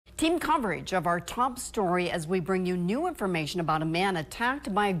Team coverage of our top story as we bring you new information about a man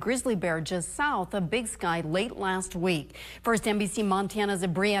attacked by a grizzly bear just south of Big Sky late last week. First, NBC Montana's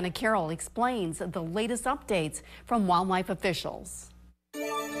Brianna Carroll explains the latest updates from wildlife officials.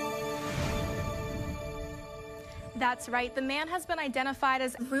 That's right. The man has been identified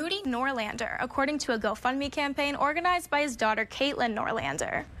as Rudy Noorlander, according to a GoFundMe campaign organized by his daughter, KateLynn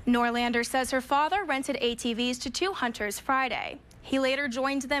Noorlander. Noorlander says her father rented ATVs to two hunters Friday. He later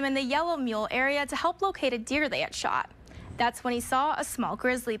joined them in the Yellow Mule Area to help locate a deer they had shot. That's when he saw a small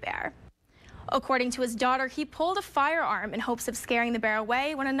grizzly bear. According to his daughter, he pulled a firearm in hopes of scaring the bear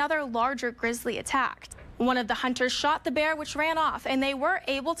away when another larger grizzly attacked. One of the hunters shot the bear, which ran off, and they were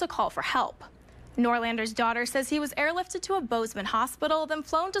able to call for help. Noorlander's daughter says he was airlifted to a Bozeman hospital, then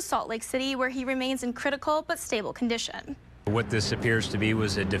flown to Salt Lake City, where he remains in critical but stable condition. What this appears to be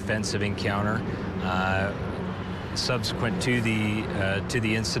was a defensive encounter. Subsequent to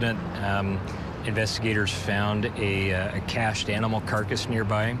the incident, investigators found a cached animal carcass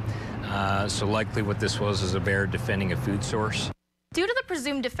nearby. So likely what this was is a bear defending a food source. Due to the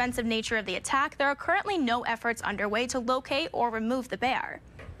presumed defensive nature of the attack, there are currently no efforts underway to locate or remove the bear.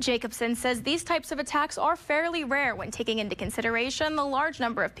 Jacobson says these types of attacks are fairly rare when taking into consideration the large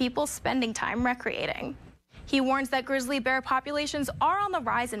number of people spending time recreating. He warns that grizzly bear populations are on the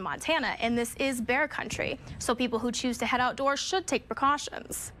rise in Montana, and this is bear country, so people who choose to head outdoors should take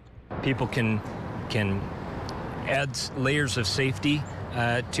precautions. People can add layers of safety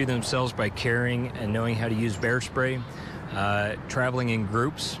to themselves by carrying and knowing how to use bear spray. Traveling in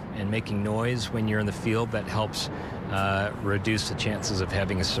groups and making noise when you're in the field, that helps reduce the chances of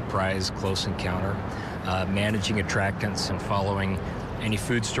having a surprise close encounter. Managing attractants and following any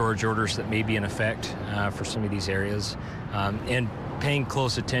food storage orders that may be in effect for some of these areas, and paying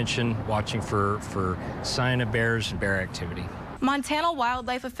close attention, watching for sign of bears and bear activity. Montana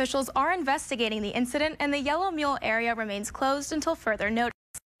wildlife officials are investigating the incident, and the Yellow Mule area remains closed until further notice.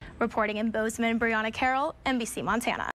 Reporting in Bozeman, Brianna Carroll, NBC Montana.